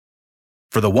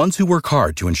For the ones who work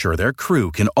hard to ensure their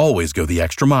crew can always go the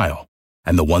extra mile,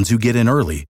 and the ones who get in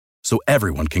early so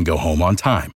everyone can go home on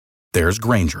time, there's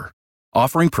Grainger,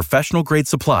 offering professional-grade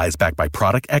supplies backed by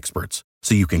product experts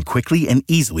so you can quickly and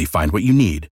easily find what you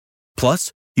need.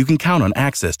 Plus, you can count on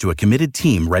access to a committed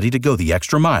team ready to go the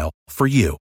extra mile for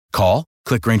you. Call,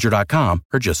 click Grainger.com,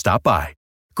 or just stop by.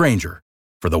 Grainger,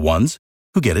 for the ones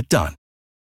who get it done.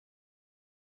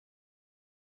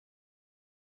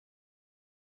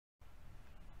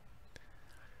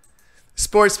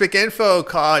 Sports Pick Info,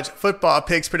 college football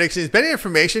picks, predictions, betting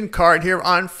information card here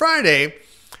on Friday,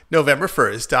 November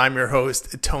 1st. I'm your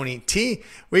host, Tony T.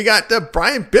 We got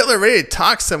Brian Bitler ready to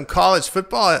talk some college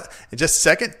football in just a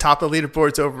second. Top of the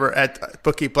leaderboards over at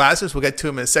Bookie Blasters. We'll get to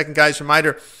him in a second, guys.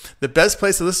 Reminder, the best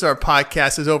place to listen to our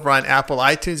podcast is over on Apple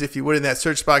iTunes. If you would, in that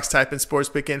search box, type in Sports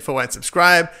Pick Info and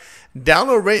subscribe.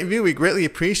 Download, rate, and review. We greatly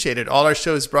appreciate it. All our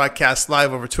shows broadcast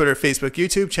live over Twitter, Facebook,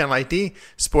 YouTube, channel ID,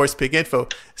 Sports Pick Info.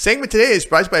 Segment today is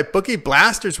brought to you by Bookie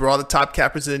Blasters, where all the top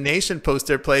cappers in the nation post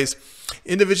their plays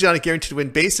individually on a guaranteed win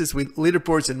basis with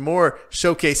leaderboards and more,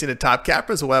 showcasing the top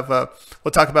cappers. We'll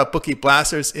talk about Bookie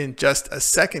Blasters in just a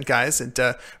second, guys. And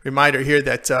reminder here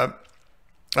that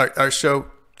our show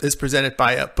is presented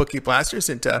by Bookie Blasters,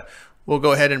 and we'll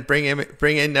go ahead and bring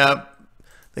in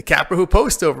the capper who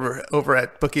posts over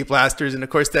at Bookie Blasters, and of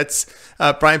course that's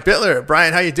Brian Bitler.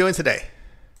 Brian, how you doing today?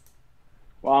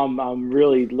 Well, I'm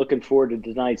really looking forward to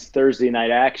tonight's Thursday night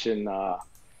action.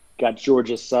 Got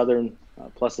Georgia Southern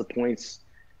plus the points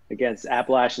against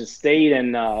Appalachian State,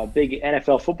 and a big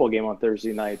NFL football game on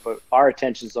Thursday night. But our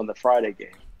attention's on the Friday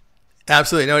game.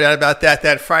 Absolutely, no doubt about that.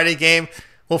 That Friday game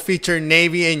will feature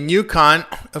Navy and UConn.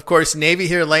 Of course, Navy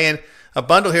here laying a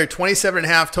bundle here,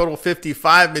 27.5, total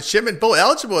 55. Midshipman Bowl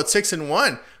eligible at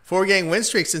 6-1. 4-game win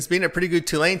streak since being a pretty good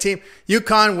Tulane team.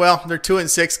 UConn, well, they're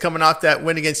 2-6 coming off that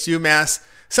win against UMass.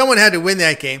 Someone had to win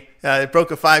that game. It broke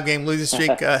a 5-game losing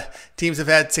streak. Teams have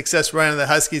had success running the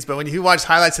Huskies, but when you watch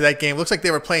highlights of that game, it looks like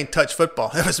they were playing touch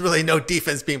football. There was really no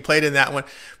defense being played in that one.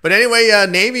 But anyway,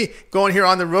 Navy going here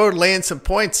on the road, laying some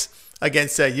points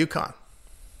against UConn.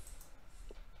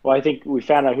 Well, I think we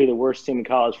found out who the worst team in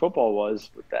college football was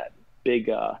with that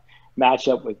big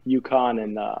matchup with UConn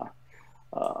and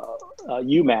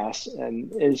UMass.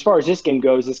 And as far as this game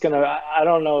goes, I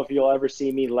don't know if you'll ever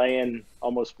see me laying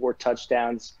almost 4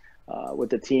 touchdowns with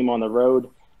the team on the road.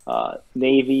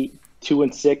 Navy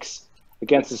 2-6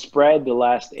 against the spread, the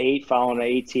last 8 following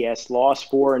an ATS loss,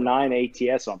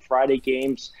 4-9 ATS on Friday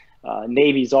games.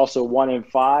 Navy's also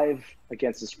 1-5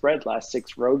 against the spread, last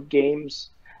 6 road games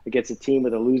against a team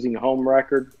with a losing home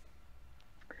record.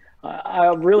 I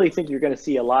really think you're going to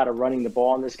see a lot of running the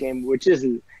ball in this game, which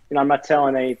isn't, I'm not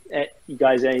telling you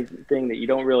guys anything that you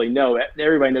don't really know.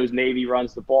 Everybody knows Navy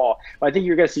runs the ball. But I think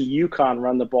you're going to see UConn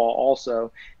run the ball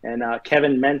also. And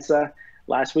Kevin Mensah,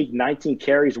 last week, 19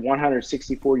 carries,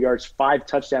 164 yards, 5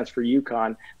 touchdowns for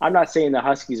UConn. I'm not saying the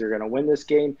Huskies are going to win this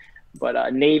game,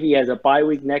 but Navy has a bye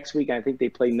week next week, and I think they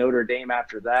play Notre Dame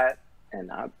after that.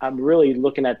 And I'm really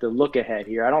looking at the look ahead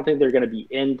here. I don't think they're going to be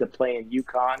into playing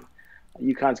UConn.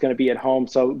 UConn's going to be at home.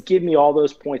 So give me all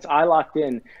those points. I locked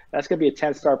in. That's going to be a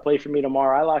 10-star play for me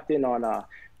tomorrow. I locked in on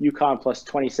UConn plus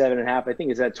 27.5. I think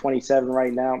it's at 27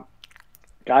 right now.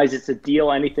 Guys, it's a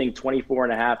deal. Anything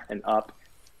 24.5 and up,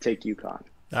 take UConn.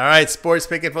 All right, Sports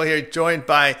Pick Info here, joined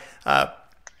by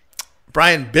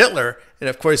Brian Bitler. And,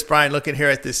 of course, Brian, looking here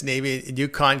at this Navy and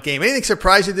UConn game. Anything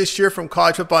surprise you this year from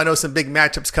college football? I know some big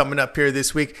matchups coming up here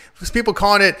this week. People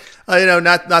calling it,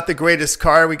 not the greatest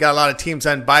card. We got a lot of teams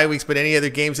on bye weeks, but any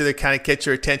other games that kind of catch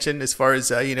your attention as far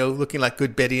as, looking like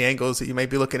good betting angles that you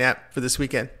might be looking at for this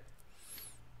weekend?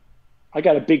 I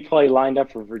got a big play lined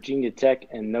up for Virginia Tech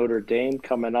and Notre Dame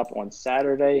coming up on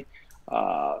Saturday.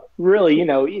 Really,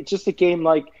 it's just a game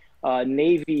like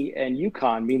Navy and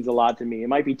UConn means a lot to me. It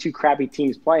might be 2 crappy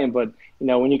teams playing, but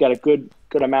when you got a good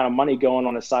amount of money going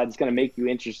on the side, it's going to make you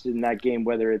interested in that game,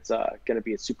 whether it's going to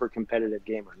be a super competitive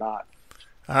game or not.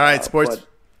 All right,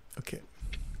 okay.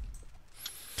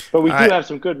 But we do have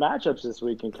some good matchups this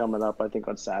weekend coming up, I think,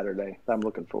 on Saturday that I'm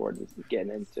looking forward to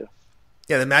getting into.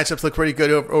 Yeah, the matchups look pretty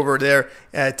good over there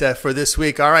for this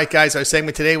week. All right, guys, our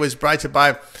segment today was brought to you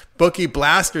by Bookie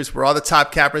Blasters, where all the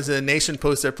top cappers in the nation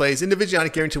post their plays individually on a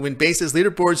guaranteed win basis,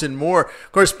 leaderboards, and more.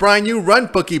 Of course, Brian, you run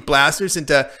Bookie Blasters, and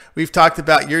we've talked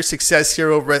about your success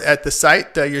here over at the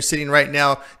site. You're sitting right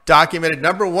now documented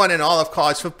 #1 in all of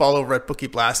college football over at Bookie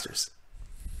Blasters.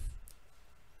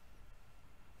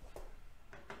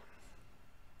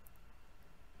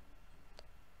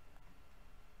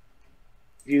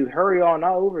 If you hurry on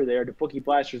over there to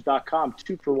bookieblasters.com,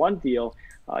 2-for-1 deal.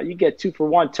 You get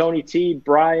 2-for-1. Tony T,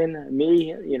 Brian,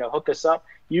 me, hook us up.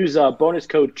 use a bonus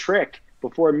code TRICK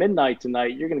before midnight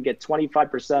tonight, you're going to get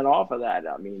 25% off of that.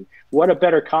 I mean, what a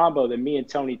better combo than me and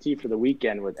Tony T for the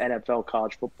weekend with NFL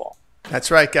college football. That's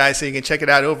right, guys. So you can check it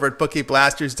out over at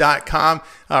bookieblasters.com.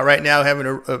 Right now,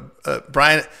 having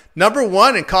Brian, number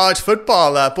one in college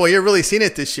football. Boy, you're really seeing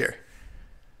it this year.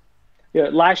 Yeah,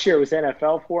 last year it was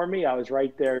NFL for me. I was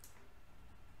right there,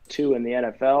 too, in the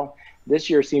NFL. This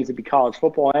year seems to be college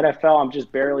football. NFL, I'm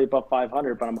just barely above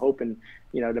 500, but I'm hoping,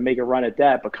 to make a run at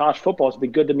that. But college football has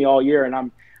been good to me all year, and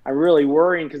I'm really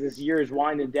worrying because this year is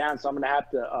winding down, so I'm going to have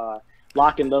to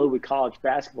lock and load with college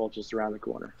basketball just around the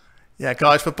corner. Yeah,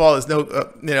 college football is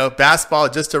basketball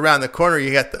just around the corner.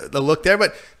 You got the look there,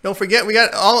 but don't forget we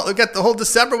got the whole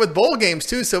December with bowl games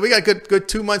too. So we got good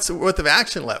 2 months worth of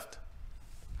action left.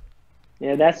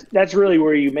 Yeah, that's really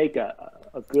where you make a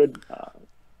good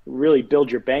really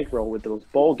build your bankroll with those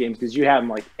bowl games, because you have them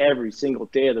like every single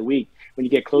day of the week when you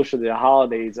get closer to the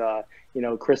holidays.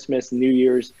 Christmas, New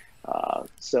Year's.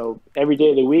 So every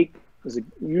day of the week is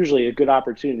usually a good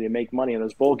opportunity to make money in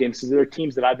those bowl games, because there are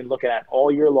teams that I've been looking at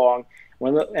all year long.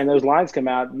 And those lines come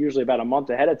out usually about a month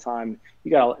ahead of time.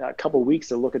 You got a couple of weeks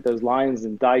to look at those lines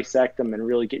and dissect them and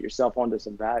really get yourself onto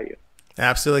some value.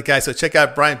 Absolutely, guys. So check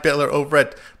out Brian Bitler over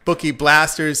at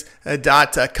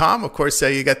bookieblasters.com. Of course,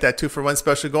 you got that 2-for-1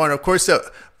 special going. Of course,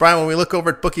 Brian, when we look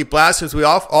over at Bookie Blasters, we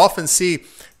often see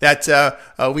that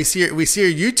we see your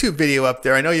YouTube video up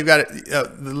there. I know you've got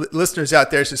the listeners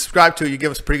out there subscribe to it. You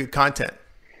give us pretty good content.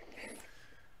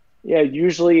 Yeah,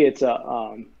 usually it's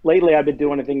lately I've been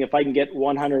doing a thing. If I can get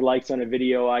 100 likes on a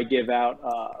video, I give out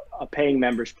a paying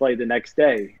members play the next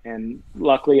day. And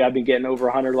luckily I've been getting over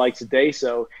 100 likes a day.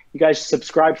 So you guys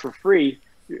subscribe for free.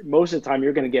 Most of the time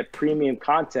you're going to get premium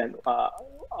content.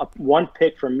 One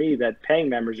pick from me that paying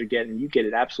members are getting, you get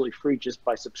it absolutely free just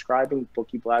by subscribing to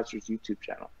Bookie Blasters YouTube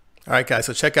channel. All right, guys.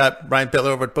 So check out Brian Bitler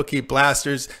over at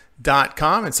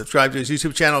bookieblasters.com and subscribe to his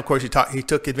YouTube channel. Of course, he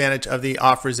took advantage of the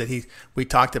offers that we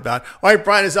talked about. All right,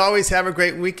 Brian, as always, have a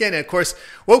great weekend. And, of course,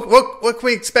 what can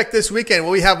we expect this weekend?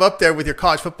 What we have up there with your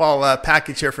college football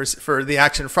package here for the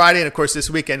Action Friday. And, of course, this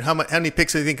weekend, how many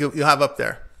picks do you think you'll have up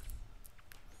there?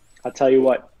 I'll tell you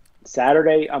what.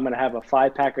 Saturday, I'm going to have a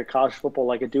 5-pack of college football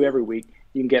like I do every week.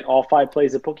 You can get all 5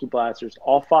 plays at Bookie Blasters,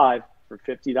 all 5 for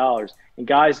 $50. And,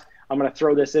 guys, I'm going to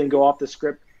throw this in, go off the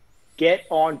script. Get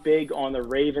on big on the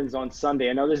Ravens on Sunday.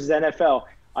 I know this is NFL.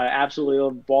 I absolutely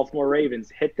love Baltimore Ravens.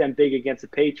 Hit them big against the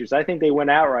Patriots. I think they went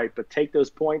outright, but take those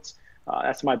points.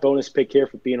 That's my bonus pick here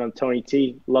for being on Tony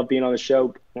T. Love being on the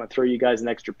show. I want to throw you guys an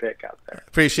extra pick out there.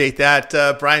 Appreciate that.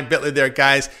 Brian Bitler there,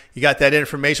 guys. You got that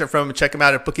information from him. Check him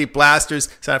out at Bookie Blasters.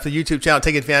 Sign up for the YouTube channel.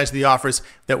 Take advantage of the offers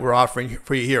that we're offering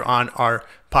for you here on our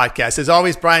podcast. As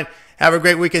always, Brian, have a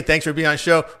great weekend. Thanks for being on the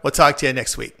show. We'll talk to you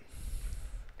next week.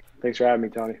 Thanks for having me,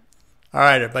 Tony. All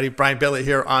right, everybody. Brian Bitler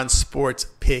here on Sports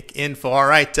Pick Info. All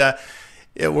right,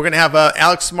 we're going to have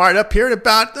Alex Smart up here in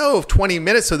about 20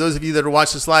 minutes. So those of you that are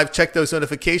watching this live, check those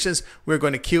notifications. We're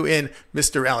going to cue in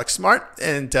Mr. Alex Smart.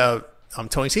 And I'm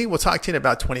Tony T. We'll talk to you in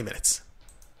about 20 minutes.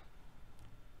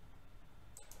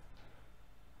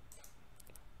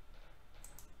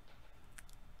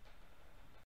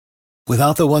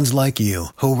 Without the ones like you,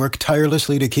 who work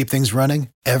tirelessly to keep things running,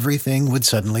 everything would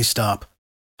suddenly stop.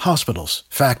 Hospitals,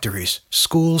 factories,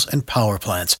 schools, and power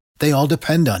plants, they all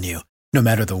depend on you. No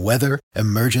matter the weather,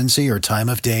 emergency, or time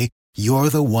of day, you're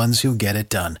the ones who get it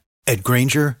done. At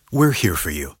Grainger, we're here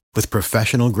for you with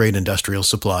professional-grade industrial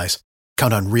supplies.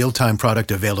 Count on real-time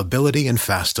product availability and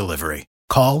fast delivery.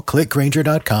 Call, click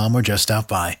Grainger.com, or just stop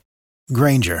by.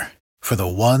 Grainger, for the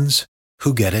ones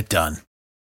who get it done.